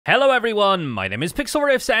Hello everyone, my name is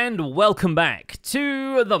Pixlriffs and welcome back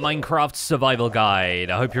to the Minecraft Survival Guide.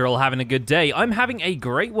 I hope you're all having a good day. I'm having a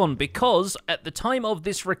great one because at the time of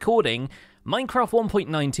this recording, Minecraft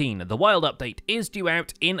 1.19, the wild update, is due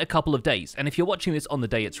out in a couple of days, and if you're watching this on the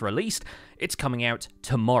day it's released, it's coming out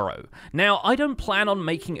tomorrow. Now, I don't plan on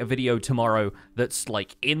making a video tomorrow that's,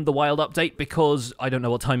 like, in the wild update because I don't know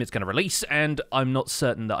what time it's going to release, and I'm not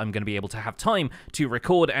certain that I'm going to be able to have time to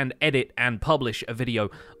record and edit and publish a video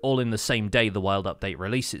all in the same day the wild update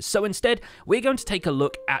releases. So instead, we're going to take a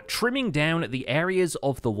look at trimming down the areas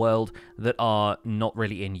of the world that are not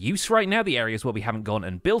really in use right now, the areas where we haven't gone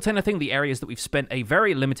and built anything, the areas that we've spent a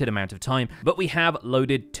very limited amount of time, but we have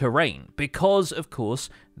loaded terrain, because, of course,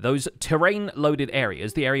 those terrain-loaded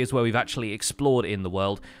areas, the areas where we've actually explored in the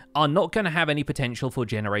world, are not going to have any potential for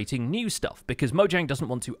generating new stuff, because Mojang doesn't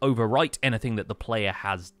want to overwrite anything that the player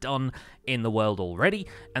has done in the world already,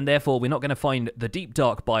 and therefore we're not going to find the deep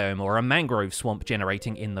dark biome or a mangrove swamp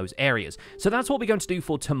generating in those areas. So that's what we're going to do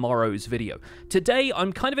for tomorrow's video. Today,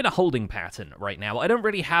 I'm kind of in a holding pattern right now. I don't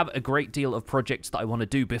really have a great deal of projects that I want to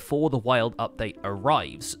do before the wild update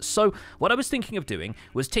arrives. So what I was thinking of doing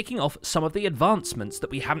was ticking off some of the advancements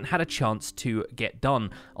that we haven't had a chance to get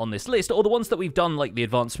done on this list, or the ones that we've done, like the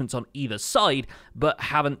advancements on either side, but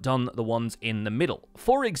haven't done the ones in the middle.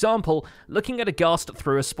 For example, looking at a ghast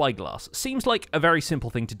through a spyglass seems like a very simple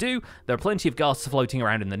thing to do. There are plenty of ghasts floating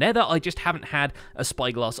around in the nether. I just haven't had a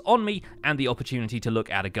spyglass on me and the opportunity to look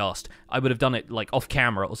at a ghast. I would have done it like off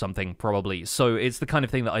camera or something probably, so it's the kind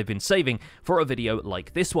of thing that I've been saving for a video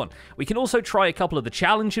like this one. We can also try a couple of the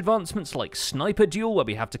challenge advancements like sniper duel, where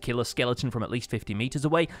we have to kill a skeleton from at least 50 meters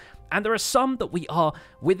away, and there are some that we are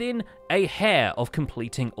within a hair of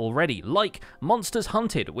completing already, like Monsters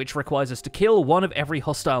Hunted, which requires us to kill one of every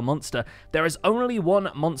hostile monster. There is only one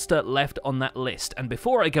monster left on that list, and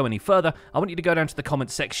before I go any further, I want you to go down to the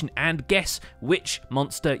comments section and guess which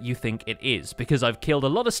monster you think it is, because I've killed a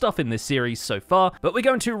lot of stuff in this series so far, but we're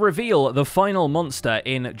going to reveal the final monster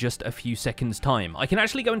in just a few seconds time. I can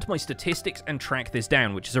actually go into my statistics and track this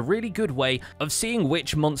down, which is a really good way of seeing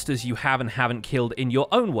which monsters you have and haven't killed in your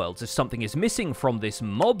own worlds. If something is missing from this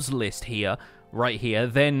mobs list here, right here,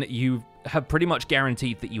 then you have pretty much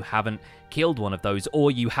guaranteed that you haven't killed one of those,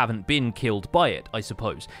 or you haven't been killed by it, I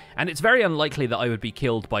suppose. And it's very unlikely that I would be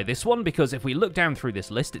killed by this one, because if we look down through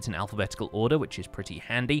this list, it's in alphabetical order, which is pretty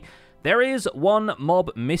handy. There is one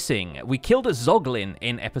mob missing. We killed a Zoglin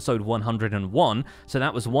in episode 101, so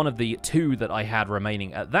that was one of the two that I had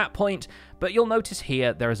remaining at that point, but you'll notice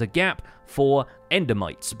here there is a gap for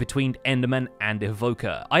endermites between enderman and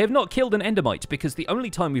evoker. I have not killed an endermite because the only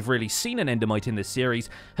time we've really seen an endermite in this series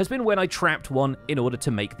has been when I trapped one in order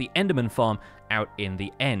to make the enderman farm out in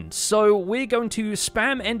the end. So we're going to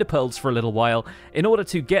spam ender pearls for a little while. In order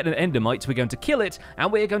to get an endermite, we're going to kill it,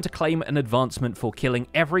 and we're going to claim an advancement for killing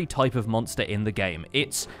every type of monster in the game.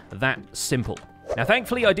 It's that simple. Now,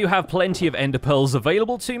 thankfully, I do have plenty of ender pearls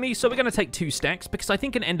available to me, so we're going to take 2 stacks, because I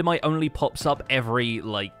think an endermite only pops up every,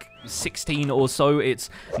 like, 16 or so.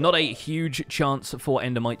 It's not a huge chance for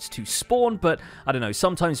endermites to spawn, but I don't know,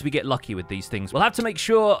 sometimes we get lucky with these things. We'll have to make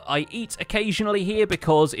sure I eat occasionally here,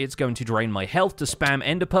 because it's going to drain my health to spam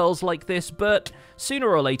ender pearls like this, but sooner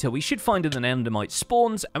or later we should find an endermite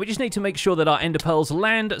spawns, and we just need to make sure that our ender pearls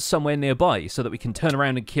land somewhere nearby so that we can turn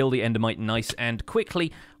around and kill the endermite nice and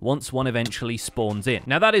quickly once one eventually spawns in.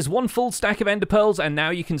 Now, that is 1 full stack of ender pearls, and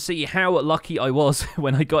now you can see how lucky I was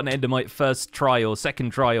when I got an endermite first try or second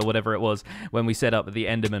try or whatever it was when we set up the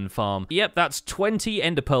enderman farm. Yep, that's 20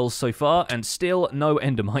 ender pearls so far, and still no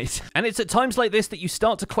endermite. And it's at times like this that you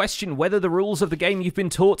start to question whether the rules of the game you've been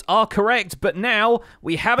taught are correct, but now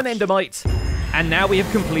we have an endermite, and now we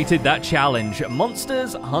have completed that challenge.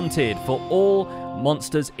 Monsters Hunted, for all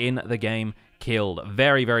monsters in the game killed.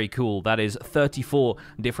 Very, very cool. That is 34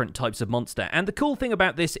 different types of monster. And the cool thing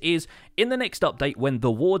about this is, in the next update, when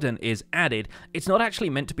the Warden is added, it's not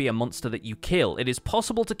actually meant to be a monster that you kill. It is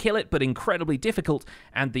possible to kill it, but incredibly difficult,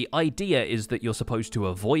 and the idea is that you're supposed to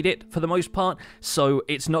avoid it for the most part, so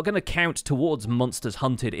it's not going to count towards monsters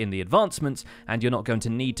hunted in the advancements, and you're not going to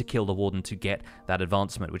need to kill the Warden to get that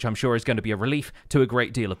advancement, which I'm sure is going to be a relief to a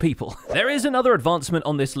great deal of people. There is another advancement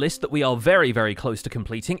on this list that we are very, very close to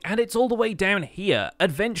completing, and it's all the way down down here,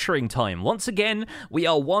 adventuring time. Once again, we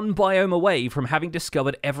are one biome away from having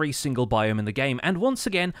discovered every single biome in the game, and once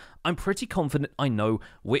again, I'm pretty confident I know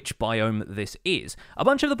which biome this is. A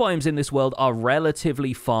bunch of the biomes in this world are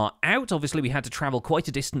relatively far out. Obviously, we had to travel quite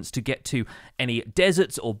a distance to get to any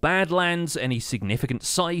deserts or badlands, any significant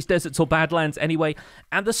sized deserts or badlands anyway,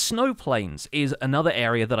 and the snow plains is another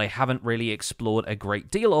area that I haven't really explored a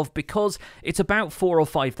great deal of because it's about 4,000 or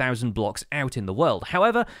 5,000 blocks out in the world.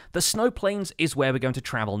 However, the snow plains is where we're going to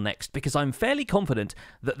travel next because I'm fairly confident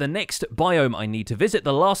that the next biome I need to visit,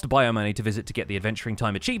 the last biome I need to visit to get the adventuring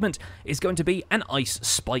time achievement, is going to be an ice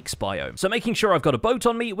spikes biome. So making sure I've got a boat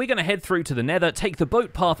on me, we're going to head through to the nether, take the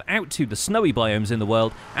boat path out to the snowy biomes in the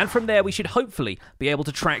world, and from there we should hopefully be able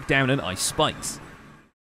to track down an ice spikes.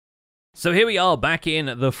 So here we are back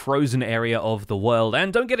in the frozen area of the world,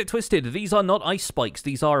 and don't get it twisted, these are not ice spikes,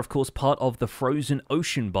 these are of course part of the frozen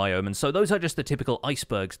ocean biome, and so those are just the typical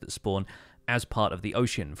icebergs that spawn as part of the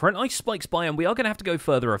ocean. For an ice spikes biome, we are going to have to go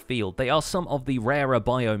further afield. They are some of the rarer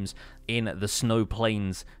biomes in the snow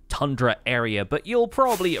plains tundra area, but you'll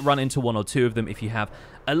probably run into one or two of them if you have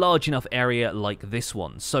a large enough area like this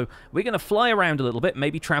one. So we're going to fly around a little bit,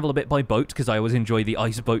 maybe travel a bit by boat, because I always enjoy the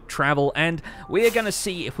ice boat travel, and we're going to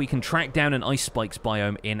see if we can track down an ice spikes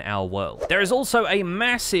biome in our world. There is also a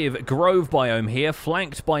massive grove biome here,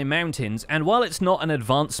 flanked by mountains, and while it's not an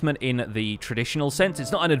advancement in the traditional sense,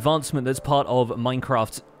 it's not an advancement that's part of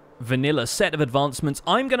Minecraft's vanilla set of advancements,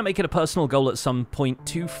 I'm going to make it a personal goal at some point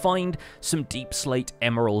to find some deep slate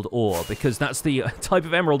emerald ore, because that's the type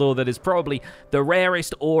of emerald ore that is probably the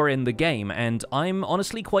rarest ore in the game, and I'm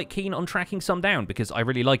honestly quite keen on tracking some down because I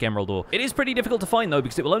really like emerald ore. It is pretty difficult to find though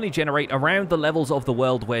because it will only generate around the levels of the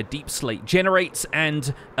world where deep slate generates,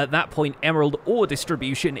 and at that point emerald ore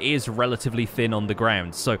distribution is relatively thin on the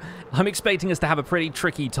ground, so I'm expecting us to have a pretty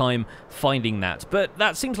tricky time finding that, but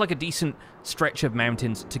that seems like a decent stretch of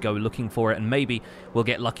mountains to go looking for it, and maybe we'll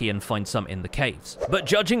get lucky and find some in the caves. But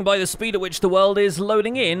judging by the speed at which the world is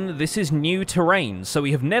loading in, this is new terrain, so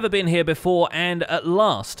we have never been here before, and at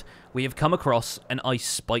last we have come across an ice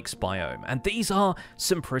spikes biome, and these are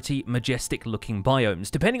some pretty majestic looking biomes.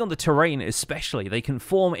 Depending on the terrain especially, they can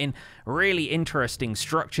form in really interesting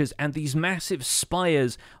structures, and these massive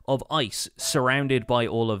spires of ice surrounded by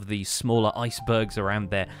all of these smaller icebergs around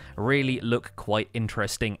there really look quite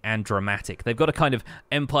interesting and dramatic. They've got a kind of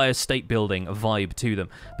Empire State Building vibe to them,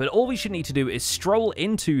 but all we should need to do is stroll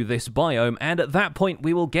into this biome, and at that point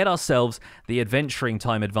we will get ourselves the adventuring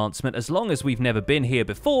time advancement as long as we've never been here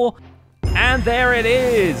before. And there it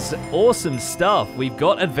is! Awesome stuff! We've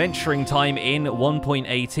got adventuring time in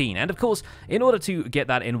 1.18, and of course, in order to get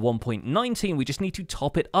that in 1.19, we just need to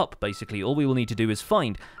top it up, basically. All we will need to do is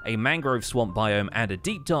find a mangrove swamp biome and a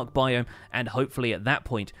deep dark biome, and hopefully at that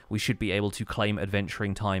point, we should be able to claim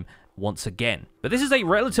adventuring time once again. But this is a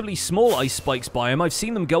relatively small ice spikes biome. I've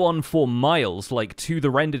seen them go on for miles, like to the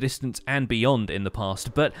render distance and beyond in the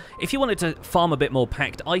past, but if you wanted to farm a bit more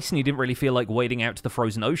packed ice and you didn't really feel like wading out to the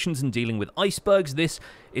frozen oceans and dealing with icebergs, this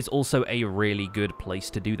is also a really good place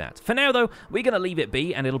to do that. For now though, we're going to leave it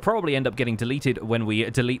be, and it'll probably end up getting deleted when we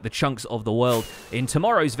delete the chunks of the world in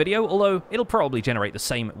tomorrow's video, although it'll probably generate the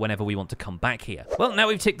same whenever we want to come back here. Well, now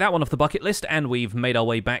we've ticked that one off the bucket list and we've made our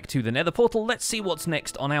way back to the nether portal, let's see what's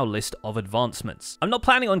next on our list of advancements. I'm not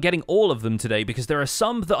planning on getting all of them today because there are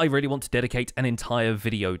some that I really want to dedicate an entire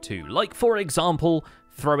video to, like for example,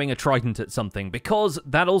 throwing a trident at something, because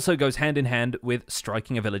that also goes hand in hand with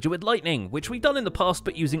striking a villager with lightning, which we've done in the past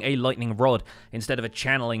but using a lightning rod instead of a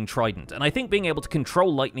channeling trident, and I think being able to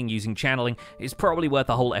control lightning using channeling is probably worth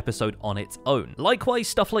a whole episode on its own. Likewise,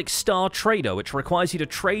 stuff like Star Trader, which requires you to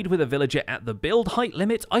trade with a villager at the build height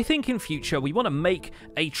limit. I think in future we want to make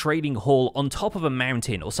a trading hall on top of a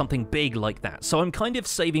mountain or something big like that, so I'm kind of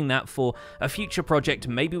saving that for a future project.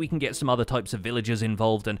 Maybe we can get some other types of villagers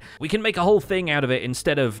involved and we can make a whole thing out of it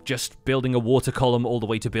instead of just building a water column all the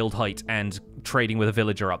way to build height and trading with a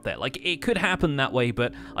villager up there. Like, it could happen that way,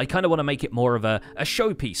 but I kind of want to make it more of a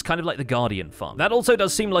showpiece, kind of like the Guardian farm. That also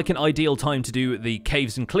does seem like an ideal time to do the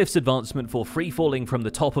Caves and Cliffs advancement for free-falling from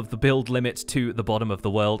the top of the build limit to the bottom of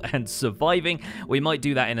the world and surviving. We might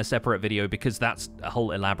do that in a separate video because that's a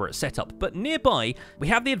whole elaborate setup. But nearby, we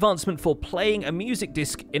have the advancement for playing a music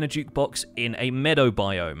disc in a jukebox in a meadow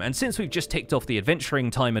biome. And since we've just ticked off the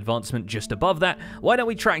adventuring time advancement just above that, why why don't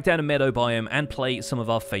we track down a meadow biome and play some of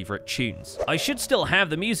our favorite tunes? I should still have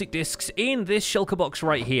the music discs in this shulker box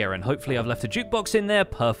right here, and hopefully I've left a jukebox in there.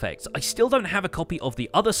 Perfect. I still don't have a copy of the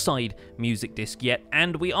other side music disc yet,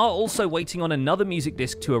 and we are also waiting on another music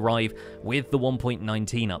disc to arrive with the 1.19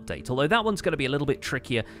 update, although that one's going to be a little bit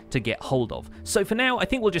trickier to get hold of. So for now, I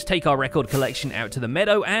think we'll just take our record collection out to the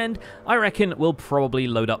meadow, and I reckon we'll probably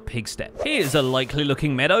load up Pigstep. Here's a likely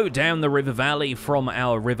looking meadow down the river valley from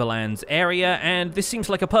our Riverlands area, and this seems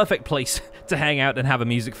like a perfect place to hang out and have a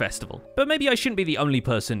music festival. But maybe I shouldn't be the only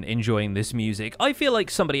person enjoying this music. I feel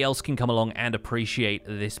like somebody else can come along and appreciate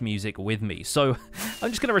this music with me, so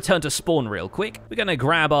I'm just going to return to spawn real quick. We're going to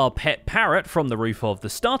grab our pet parrot from the roof of the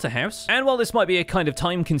starter house, and while this might be a kind of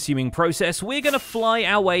time-consuming process, we're going to fly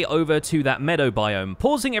our way over to that meadow biome,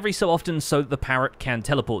 pausing every so often so that the parrot can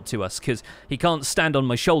teleport to us, because he can't stand on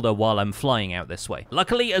my shoulder while I'm flying out this way.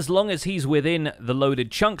 Luckily, as long as he's within the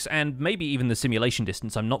loaded chunks, and maybe even the simulation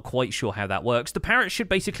distance, I'm not quite sure how that works, the parrot should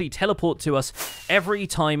basically teleport to us every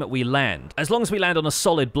time we land. As long as we land on a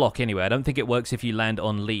solid block anyway. I don't think it works if you land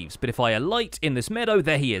on leaves, but if I alight in this meadow,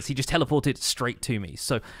 there he is. He just teleported straight to me.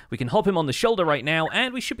 So we can hop him on the shoulder right now,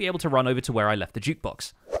 and we should be able to run over to where I left the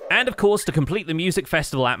jukebox. And of course, to complete the music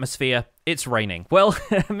festival atmosphere, it's raining. Well,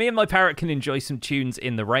 me and my parrot can enjoy some tunes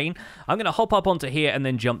in the rain. I'm going to hop up onto here and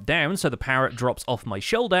then jump down so the parrot drops off my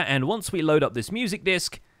shoulder, and once we load up this music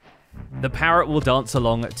disc, the parrot will dance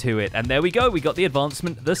along to it. And there we go, we got the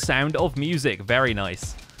advancement, the sound of music. Very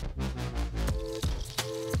nice.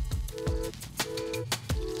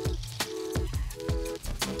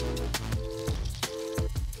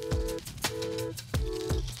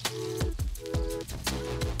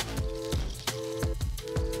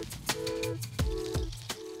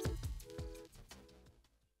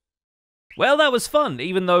 Well, that was fun.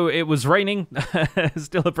 Even though it was raining,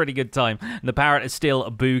 still a pretty good time. And the parrot is still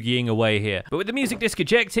boogieing away here. But with the music disc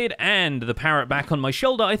ejected and the parrot back on my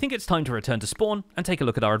shoulder, I think it's time to return to spawn and take a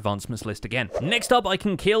look at our advancements list again. Next up, I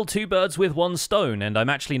can kill 2 birds with 1 stone, and I'm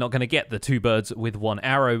actually not going to get the 2 birds with 1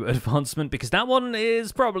 arrow advancement because that one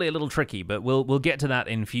is probably a little tricky, but we'll get to that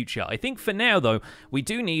in future. I think for now, though, we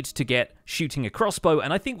do need to get shooting a crossbow,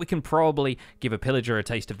 and I think we can probably give a pillager a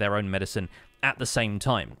taste of their own medicine at the same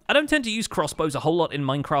time. I don't tend to use crossbows a whole lot in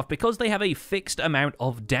Minecraft because they have a fixed amount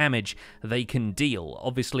of damage they can deal.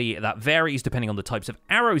 Obviously, that varies depending on the types of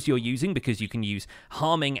arrows you're using, because you can use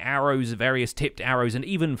harming arrows, various tipped arrows, and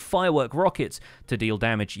even firework rockets to deal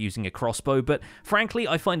damage using a crossbow, but frankly,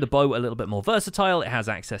 I find the bow a little bit more versatile. It has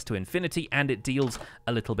access to infinity, and it deals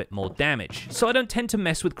a little bit more damage, so I don't tend to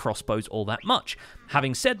mess with crossbows all that much.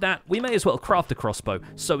 Having said that, we may as well craft a crossbow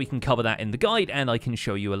so we can cover that in the guide, and I can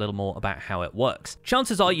show you a little more about how it works.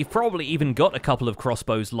 Chances are you've probably even got a couple of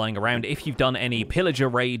crossbows lying around if you've done any pillager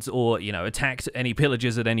raids or, you know, attacked any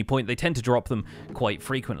pillagers at any point. They tend to drop them quite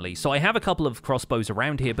frequently. So I have a couple of crossbows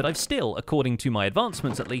around here, but I've still, according to my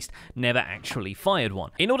advancements at least, never actually fired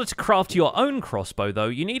one. In order to craft your own crossbow, though,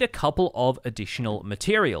 you need a couple of additional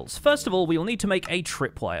materials. First of all, we'll need to make a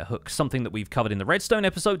tripwire hook, something that we've covered in the redstone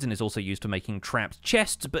episodes and is also used for making trapped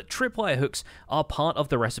chests, but tripwire hooks are part of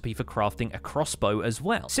the recipe for crafting a crossbow as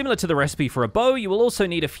well. Similar to the recipe for a bow, you will also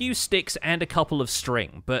need a few sticks and a couple of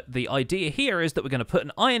string, but the idea here is that we're going to put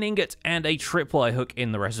an iron ingot and a tripwire hook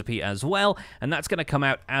in the recipe as well, and that's going to come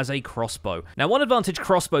out as a crossbow. Now, one advantage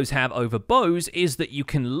crossbows have over bows is that you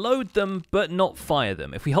can load them but not fire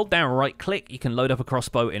them. If we hold down right click, you can load up a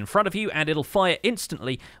crossbow in front of you and it'll fire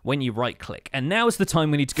instantly when you right click. And now is the time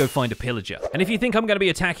we need to go find a pillager. And if you think I'm going to be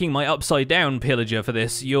attacking my upside down pillager for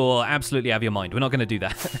this, you're absolutely out of your mind. We're not going to do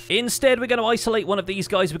that. Instead, we're going to isolate one of these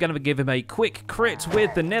guys. We're going to give him a quick crit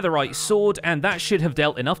with the netherite sword, and that should have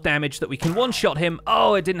dealt enough damage that we can one-shot him.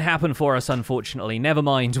 Oh, it didn't happen for us, unfortunately. Never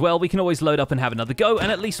mind. Well, we can always load up and have another go,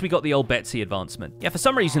 and at least we got the old Betsy advancement. Yeah, for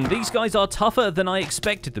some reason, these guys are tougher than I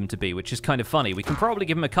expected them to be, which is kind of funny. We can probably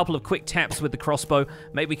give him a couple of quick taps with the crossbow.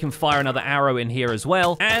 Maybe we can fire another arrow in here as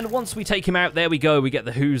well. And once we take him out, there we go. We get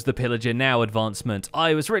the Who's the Pillager Now advancement.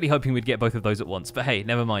 I was really hoping we'd get both of those at once, but hey,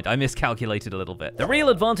 never mind. I miscalculated a little bit. The real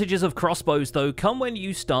advantages of crossbows, though, come when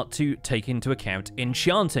you start to take into account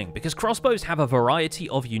enchanting, because crossbows have a variety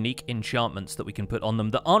of unique enchantments that we can put on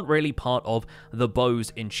them that aren't really part of the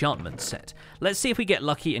bow's enchantment set. Let's see if we get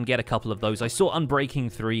lucky and get a couple of those. I saw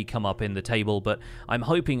Unbreaking 3 come up in the table, but I'm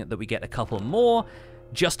hoping that we get a couple more.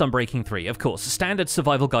 Just Unbreaking 3, of course, standard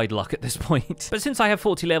survival guide luck at this point. But since I have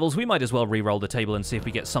 40 levels, we might as well re-roll the table and see if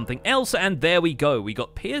we get something else, and there we go. We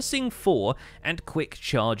got Piercing 4 and Quick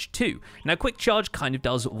Charge 2. Now, Quick Charge kind of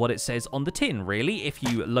does what it says on the tin, really. If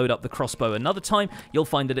you load up the crossbow another time, you'll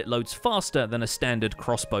find that it loads faster than a standard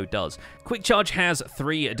crossbow does. Quick Charge has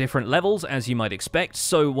 3 different levels, as you might expect,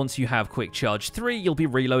 so once you have Quick Charge 3, you'll be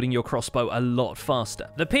reloading your crossbow a lot faster.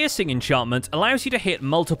 The Piercing enchantment allows you to hit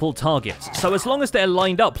multiple targets, so as long as they're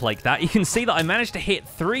lined up like that, you can see that I managed to hit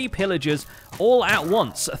 3 pillagers all at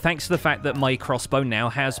once, thanks to the fact that my crossbow now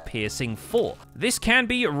has Piercing 4. This can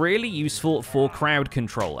be really useful for crowd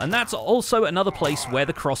control, and that's also another place where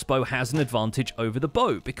the crossbow has an advantage over the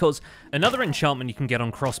bow, because another enchantment you can get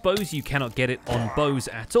on crossbows, you cannot get it on bows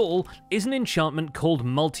at all, is an enchantment called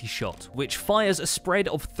Multishot, which fires a spread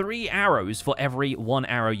of 3 arrows for every 1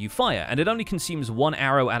 arrow you fire, and it only consumes 1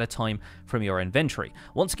 arrow at a time from your inventory.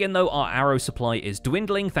 Once again though, our arrow supply is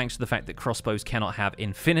dwindling thanks to the fact that crossbows cannot have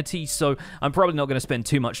infinity, so I'm probably not going to spend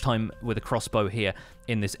too much time with a crossbow here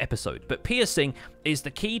in this episode. But Piercing is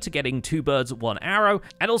the key to getting 2 birds, 1 arrow,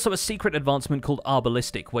 and also a secret advancement called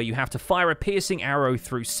Arbalistic, where you have to fire a piercing arrow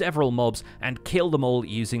through several mobs and kill them all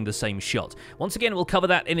using the same shot. Once again, we'll cover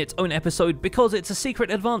that in its own episode because it's a secret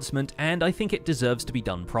advancement and I think it deserves to be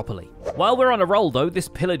done properly. While we're on a roll though, this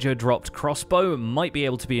Pillager dropped crossbow might be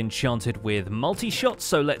able to be enchanted with Multishot,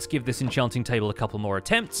 so let's give this enchanting table a couple more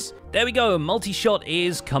attempts. There we go, Multishot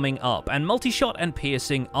is coming up, and Multishot and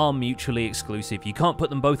Piercing are mutually exclusive. You can't put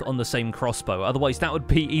them both on the same crossbow, otherwise that would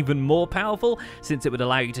be even more powerful, since it would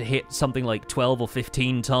allow you to hit something like 12 or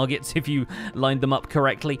 15 targets if you lined them up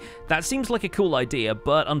correctly. That seems like a cool idea,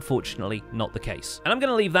 but unfortunately not the case. And I'm going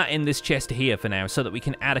to leave that in this chest here for now, so that we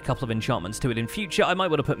can add a couple of enchantments to it in future. I might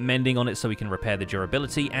want to put Mending on it so we can repair the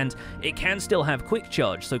durability, and it can still have Quick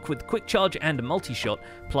Charge, so with Quick Charge and Multishot,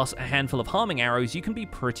 plus a handful of harming arrows, you can be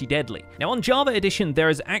pretty deadly. Now on Java Edition, there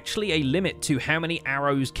is actually a limit to how many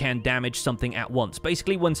arrows can damage something at once.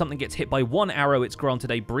 Basically, when something gets hit by 1 arrow, it's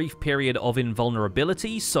granted a brief period of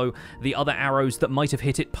invulnerability, so the other arrows that might have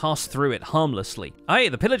hit it pass through it harmlessly. Hey,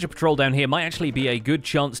 the Pillager Patrol down here might actually be a good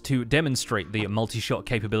chance to demonstrate the multi-shot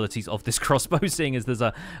capabilities of this crossbow, seeing as there's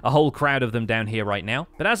a whole crowd of them down here right now.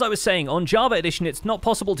 But as I was saying, on Java Edition, it's not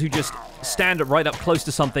possible to just stand right up close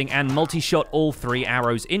to something and multi-shot all 3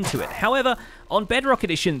 arrows into it. However, on Bedrock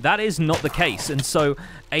Edition, that is not the case, and so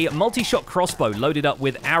a multi-shot crossbow loaded up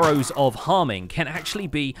with arrows of harming can actually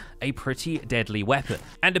be a pretty deadly weapon.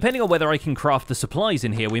 And depending on whether I can craft the supplies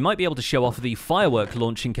in here, we might be able to show off the firework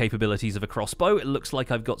launching capabilities of a crossbow. It looks like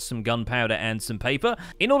I've got some gunpowder and some paper.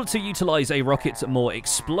 In order to utilize a rocket's more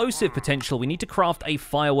explosive potential, we need to craft a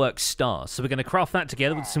firework star. So we're going to craft that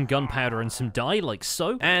together with some gunpowder and some dye, like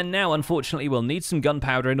so. And now, unfortunately, we'll need some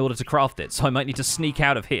gunpowder in order to craft it, so I might need to sneak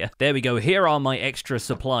out of here. There we go. Here are my extra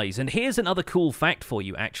supplies. And here's another cool fact for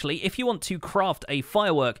you, actually. If you want to craft a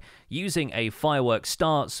firework using a firework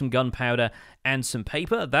star, some gunpowder, and some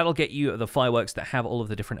paper, that'll get you the fireworks that have all of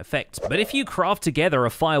the different effects. But if you craft together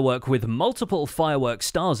a firework with multiple firework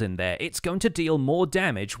stars in there, it's going to deal more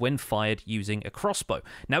damage when fired using a crossbow.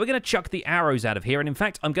 Now we're going to chuck the arrows out of here, and in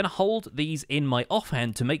fact, I'm going to hold these in my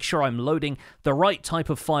offhand to make sure I'm loading the right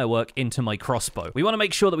type of firework into my crossbow. We want to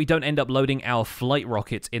make sure that we don't end up loading our flight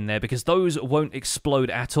rockets in there, because those won't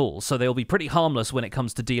explode at all, so they'll be pretty harmless when it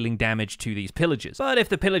comes to dealing damage to these pillagers. But if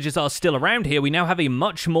the pillagers are still around here, we now have a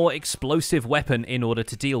much more explosive weapon in order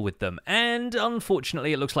to deal with them, and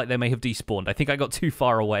unfortunately it looks like they may have despawned. I think I got too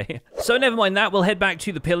far away. So never mind that, we'll head back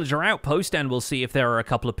to the pillager outpost and we'll see if there are a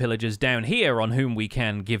couple of pillagers down here on whom we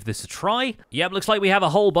can give this a try. Yep, looks like we have a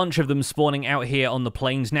whole bunch of them spawning out here on the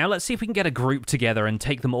plains now. Let's see if we can get a group together and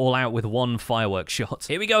take them all out with one firework shot.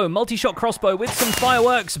 Here we go, multi-shot crossbow with some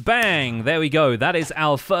fireworks, bang! There we go, that is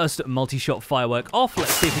our first multi-shot firework off.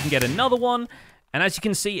 Let's see if we can get another one. And as you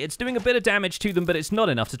can see, it's doing a bit of damage to them, but it's not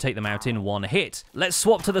enough to take them out in one hit. Let's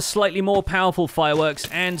swap to the slightly more powerful fireworks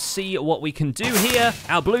and see what we can do here.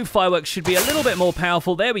 Our blue fireworks should be a little bit more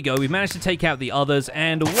powerful. There we go. We've managed to take out the others,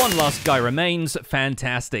 and one last guy remains.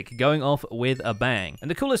 Fantastic. Going off with a bang.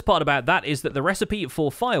 And the coolest part about that is that the recipe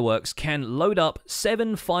for fireworks can load up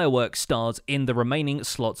 7 firework stars in the remaining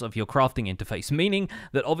slots of your crafting interface, meaning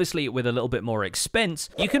that obviously with a little bit more expense,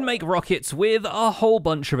 you can make rockets with a whole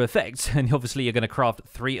bunch of effects, and obviously you're going to craft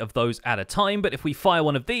 3 of those at a time, but if we fire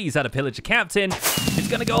one of these at a pillager captain, it's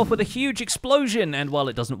going to go off with a huge explosion, and while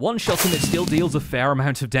it doesn't one-shot him, it still deals a fair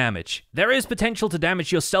amount of damage. There is potential to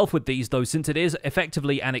damage yourself with these, though, since it is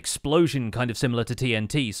effectively an explosion, kind of similar to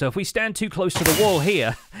TNT, so if we stand too close to the wall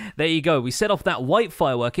here, there you go, we set off that white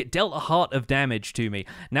firework, it dealt a heart of damage to me.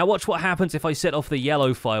 Now watch what happens if I set off the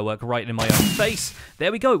yellow firework right in my own face.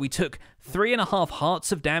 There we go, we took 3.5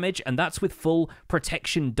 hearts of damage, and that's with full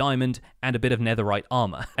protection diamond and a bit of netherite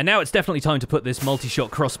armor. And now it's definitely time to put this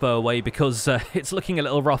multi-shot crossbow away because it's looking a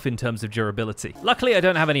little rough in terms of durability. Luckily, I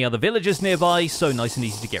don't have any other villagers nearby, so nice and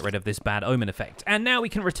easy to get rid of this bad omen effect. And now we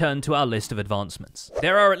can return to our list of advancements.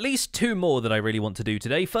 There are at least 2 more that I really want to do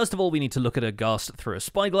today. First of all, we need to look at a Ghast through a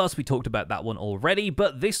Spyglass. We talked about that one already,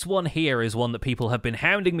 but this one here is one that people have been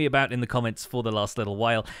hounding me about in the comments for the last little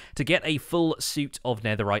while, to get a full suit of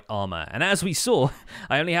netherite armor. And as we saw,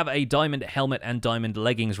 I only have a diamond helmet and diamond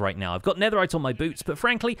leggings right now. I've got netherite on my boots, but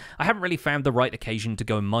frankly, I haven't really found the right occasion to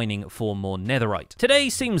go mining for more netherite. Today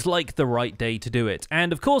seems like the right day to do it,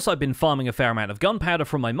 and of course I've been farming a fair amount of gunpowder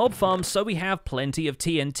from my mob farm, so we have plenty of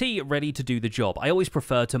TNT ready to do the job. I always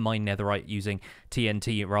prefer to mine netherite using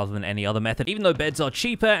TNT rather than any other method. Even though beds are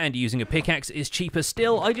cheaper and using a pickaxe is cheaper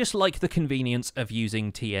still, I just like the convenience of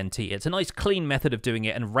using TNT. It's a nice clean method of doing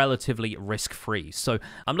it and relatively risk-free. So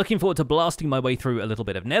I'm looking forward to blasting my way through a little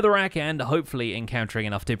bit of netherrack and hopefully encountering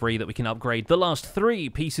enough debris that we can upgrade the last 3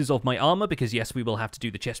 pieces of my armor, because yes, we will have to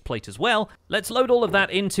do the chest plate as well. Let's load all of that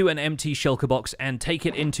into an empty shulker box and take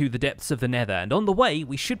it into the depths of the nether, and on the way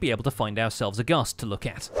we should be able to find ourselves a Ghast to look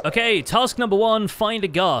at. Okay, task number 1, find a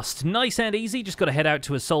Ghast. Nice and easy, just gotta head out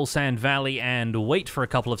to a soul sand valley and wait for a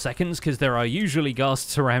couple of seconds because there are usually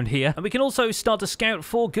Ghasts around here. And we can also start to scout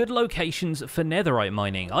for good locations for netherite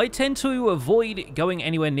mining. I tend to avoid going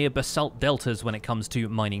anywhere near basalt deltas when it comes to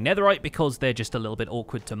mining netherite because they're just a little bit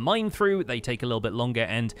awkward to mine through, they take a little bit longer,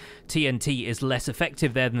 and TNT is less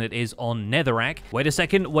effective there than it is on netherrack. Wait a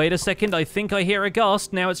second, I think I hear a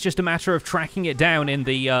Ghast. Now it's just a matter of tracking it down in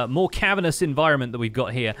the more cavernous environment that we've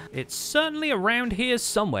got here. It's certainly around here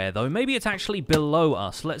somewhere though, maybe it's actually below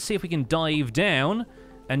us. Let's see if we can dive down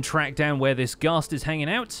and track down where this Ghast is hanging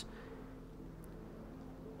out.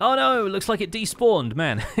 Oh no, looks like it despawned,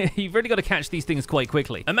 man. You've really got to catch these things quite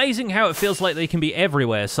quickly. Amazing how it feels like they can be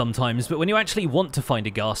everywhere sometimes, but when you actually want to find a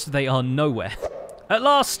Ghast, they are nowhere. At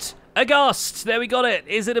last, a Ghast! There we got it!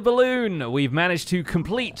 Is it a balloon? We've managed to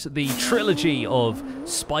complete the trilogy of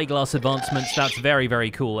Spyglass advancements. That's very, very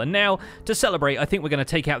cool. And now, to celebrate, I think we're going to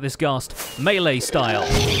take out this Ghast melee style.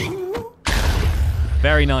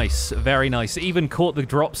 Very nice, very nice. Even caught the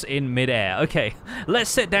drops in midair. Okay, let's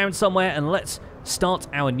sit down somewhere and let's start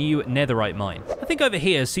our new netherite mine. I think over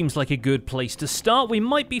here seems like a good place to start. We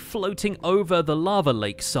might be floating over the lava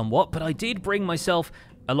lake somewhat, but I did bring myself,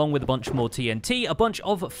 along with a bunch more TNT, a bunch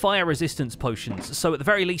of fire resistance potions. So at the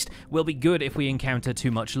very least, we'll be good if we encounter too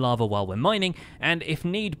much lava while we're mining, and if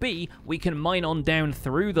need be, we can mine on down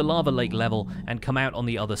through the lava lake level and come out on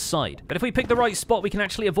the other side. But if we pick the right spot, we can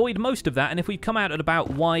actually avoid most of that, and if we come out at about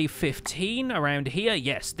Y15 around here,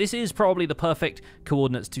 yes, this is probably the perfect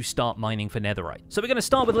coordinates to start mining for netherite. So we're going to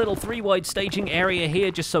start with a little 3-wide staging area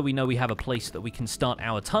here, just so we know we have a place that we can start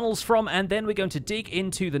our tunnels from, and then we're going to dig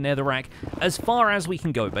into the netherrack as far as we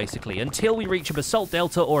can go, basically, until we reach a basalt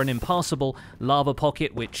delta or an impassable lava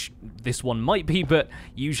pocket, which this one might be, but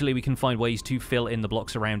usually we can find ways to fill in the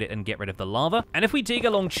blocks around it and get rid of the lava. And if we dig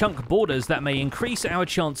along chunk borders, that may increase our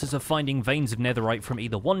chances of finding veins of netherite from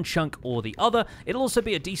either one chunk or the other. It'll also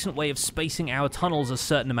be a decent way of spacing our tunnels a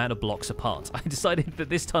certain amount of blocks apart. I decided that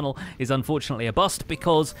this tunnel is unfortunately a bust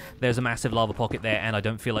because there's a massive lava pocket there and I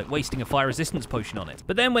don't feel like wasting a fire resistance potion on it.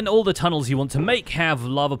 But then when all the tunnels you want to make have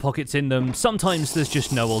lava pockets in them, sometimes there's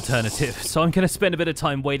just no alternative. So I'm going to spend a bit of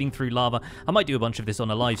time wading through lava. I might do a bunch of this on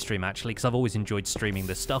a live stream actually, because I've always enjoyed streaming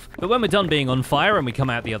this stuff. But when we're done being on fire and we come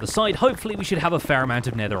out the other side, hopefully we should have a fair amount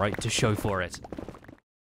of netherite to show for it.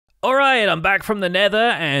 Alright, I'm back from the nether,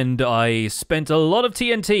 and I spent a lot of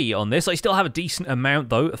TNT on this. I still have a decent amount,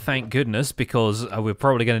 though, thank goodness, because we're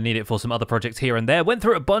probably going to need it for some other projects here and there. Went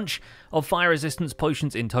through a bunch of fire resistance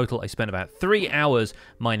potions in total. I spent about 3 hours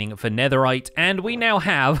mining for netherite, and we now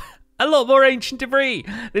have a lot more ancient debris.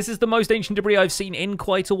 This is the most ancient debris I've seen in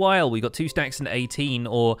quite a while. We got 2 stacks and 18,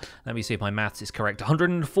 or let me see if my maths is correct,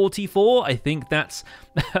 144. I think that's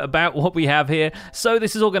about what we have here. So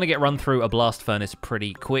this is all going to get run through a blast furnace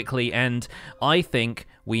pretty quickly, and I think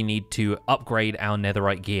we need to upgrade our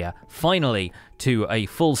netherite gear, finally, to a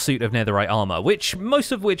full suit of netherite armor,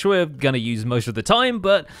 most of which we're going to use most of the time,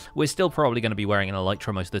 but we're still probably going to be wearing an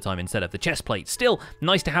elytra most of the time instead of the chest plate. Still,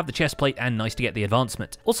 nice to have the chest plate and nice to get the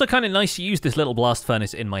advancement. Also kind of nice to use this little blast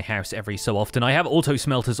furnace in my house every so often. I have auto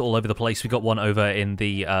smelters all over the place. We've got one over in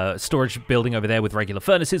the storage building over there with regular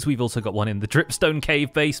furnaces. We've also got one in the dripstone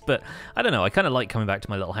cave base, but I don't know, I kind of like coming back to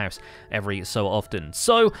my little house every so often.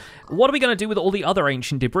 So, what are we going to do with all the other ancient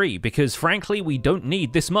ancient debris, because frankly, we don't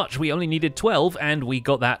need this much. We only needed 12, and we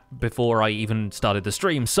got that before I even started the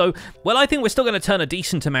stream. So, well, I think we're still going to turn a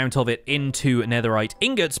decent amount of it into netherite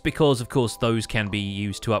ingots, because, of course, those can be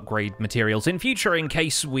used to upgrade materials in future in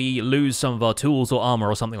case we lose some of our tools or armor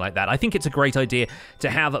or something like that. I think it's a great idea to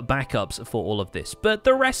have backups for all of this. But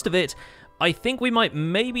the rest of it, I think we might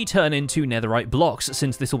maybe turn into netherite blocks,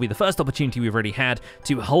 since this will be the first opportunity we've already had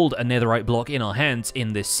to hold a netherite block in our hands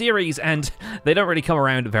in this series, and they don't really come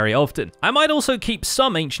around very often. I might also keep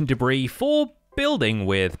some ancient debris for building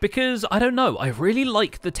with, because I don't know, I really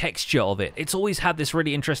like the texture of it. It's always had this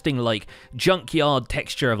really interesting, like, junkyard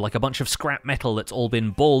texture of like a bunch of scrap metal that's all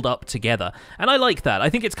been balled up together, and I like that. I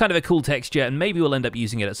think it's kind of a cool texture, and maybe we'll end up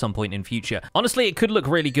using it at some point in future. Honestly, it could look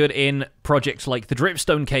really good in projects like the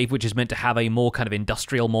Dripstone Cave, which is meant to have a more kind of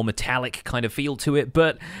industrial, more metallic kind of feel to it,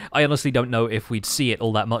 but I honestly don't know if we'd see it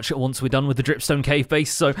all that much once we're done with the Dripstone Cave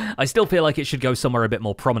base, so I still feel like it should go somewhere a bit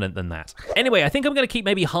more prominent than that. Anyway, I think I'm going to keep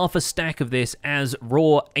maybe half a stack of this as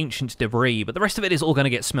raw ancient debris, but the rest of it is all going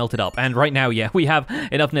to get smelted up, and right now, yeah, we have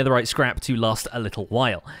enough netherite scrap to last a little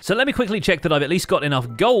while. So let me quickly check that I've at least got enough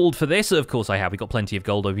gold for this. Of course I have. We've got plenty of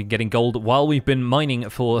gold. We've been getting gold while we've been mining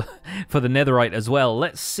for the netherite as well.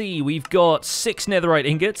 Let's see, we've got 6 netherite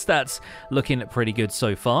ingots. That's looking pretty good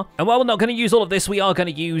so far. And while we're not going to use all of this, we are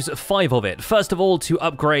going to use 5 of it. First of all, to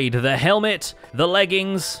upgrade the helmet, the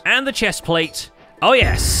leggings, and the chest plate. Oh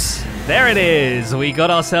yes, there it is. We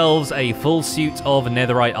got ourselves a full suit of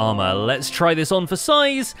netherite armor. Let's try this on for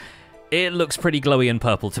size. It looks pretty glowy and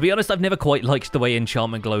purple. To be honest, I've never quite liked the way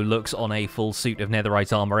enchantment glow looks on a full suit of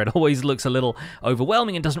netherite armor. It always looks a little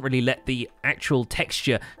overwhelming and doesn't really let the actual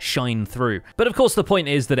texture shine through. But of course, the point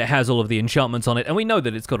is that it has all of the enchantments on it, and we know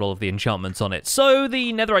that it's got all of the enchantments on it. So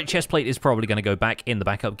the netherite chestplate is probably going to go back in the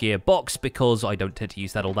backup gear box, because I don't tend to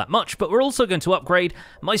use that all that much. But we're also going to upgrade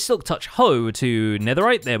my Silk Touch hoe to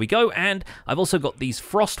netherite. There we go. And I've also got these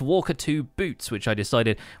Frost Walker 2 boots, which I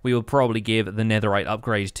decided we will probably give the netherite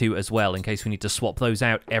upgrade to as well, in case we need to swap those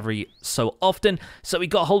out every so often. So we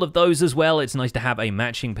got hold of those as well. It's nice to have a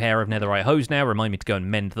matching pair of netherite hose now. Remind me to go and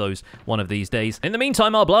mend those one of these days. In the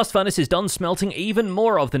meantime, our blast furnace is done smelting even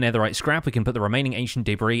more of the netherite scrap. We can put the remaining ancient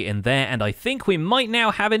debris in there, and I think we might now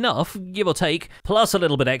have enough, give or take, plus a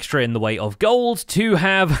little bit extra in the way of gold, to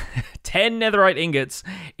have 10 netherite ingots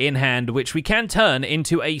in hand, which we can turn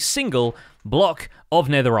into a single block of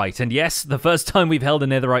netherite. And yes, the first time we've held a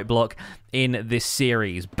netherite block in this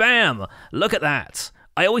series. Bam! Look at that.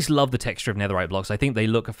 I always love the texture of netherite blocks. I think they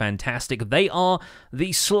look fantastic. They are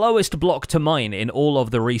the slowest block to mine in all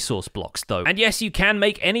of the resource blocks, though. And yes, you can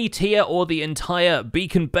make any tier or the entire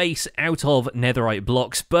beacon base out of netherite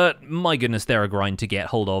blocks, but my goodness, they're a grind to get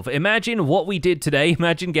hold of. Imagine what we did today.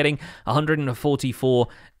 Imagine getting 144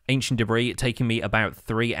 ancient debris, taking me about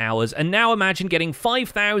 3 hours, and now imagine getting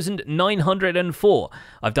 5,904.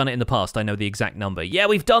 I've done it in the past, I know the exact number. Yeah,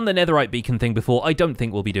 we've done the netherite beacon thing before. I don't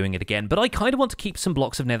think we'll be doing it again, but I kind of want to keep some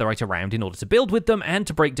blocks of netherite around in order to build with them and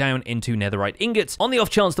to break down into netherite ingots on the off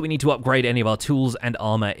chance that we need to upgrade any of our tools and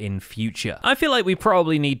armor in future. I feel like we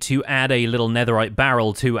probably need to add a little netherite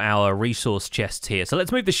barrel to our resource chests here, so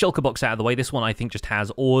let's move the shulker box out of the way. This one I think just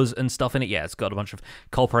has ores and stuff in it. Yeah, it's got a bunch of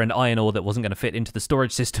copper and iron ore that wasn't going to fit into the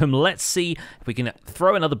storage system. Let's see if we can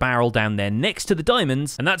throw another barrel down there next to the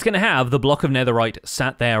diamonds, and that's going to have the block of netherite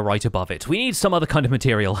sat there right above it. We need some other kind of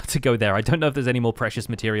material to go there. I don't know if there's any more precious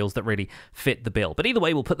materials that really fit the bill, but either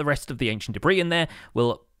way, we'll put the rest of the ancient debris in there.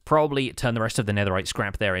 We'll probably turn the rest of the netherite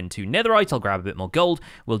scrap there into netherite. I'll grab a bit more gold.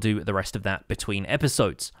 We'll do the rest of that between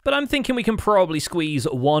episodes. But I'm thinking we can probably squeeze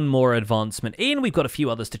one more advancement in. We've got a few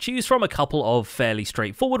others to choose from, a couple of fairly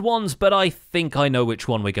straightforward ones, but I think I know which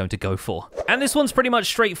one we're going to go for. And this one's pretty much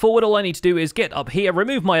straightforward. All I need to do is get up here,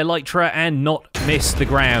 remove my elytra, and not miss the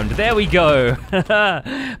ground. There we go.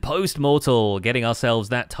 Postmortal, getting ourselves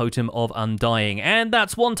that Totem of Undying. And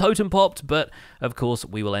that's one totem popped, but of course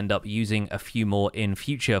we will end up using a few more in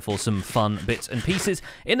future for some fun bits and pieces.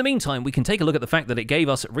 In the meantime, we can take a look at the fact that it gave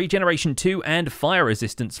us regeneration 2 and fire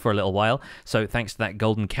resistance for a little while. So thanks to that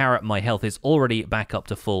golden carrot, my health is already back up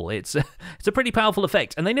to full. It's a pretty powerful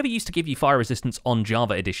effect, and they never used to give you fire resistance on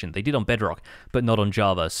Java Edition. They did on Bedrock, but not on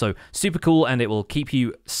Java. So super cool, and it will keep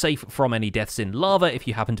you safe from any deaths in lava if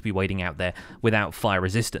you happen to be wading out there without fire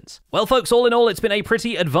resistance. Well, folks, all in all, it's been a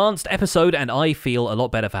pretty advanced episode, and I feel a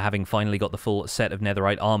lot better for having finally got the full set of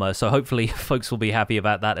netherite armor. So hopefully folks will be happy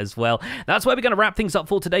about about that as well. That's where we're going to wrap things up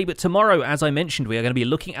for today, but tomorrow, as I mentioned, we are going to be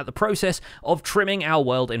looking at the process of trimming our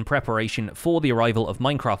world in preparation for the arrival of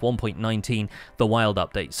Minecraft 1.19, the Wild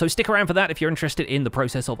update. So stick around for that if you're interested in the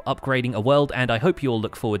process of upgrading a world, and I hope you all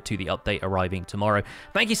look forward to the update arriving tomorrow.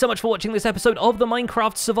 Thank you so much for watching this episode of the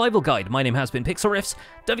Minecraft Survival Guide. My name has been Pixlriffs.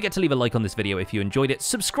 Don't forget to leave a like on this video if you enjoyed it,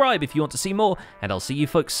 subscribe if you want to see more, and I'll see you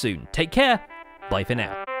folks soon. Take care. Bye for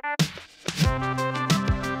now.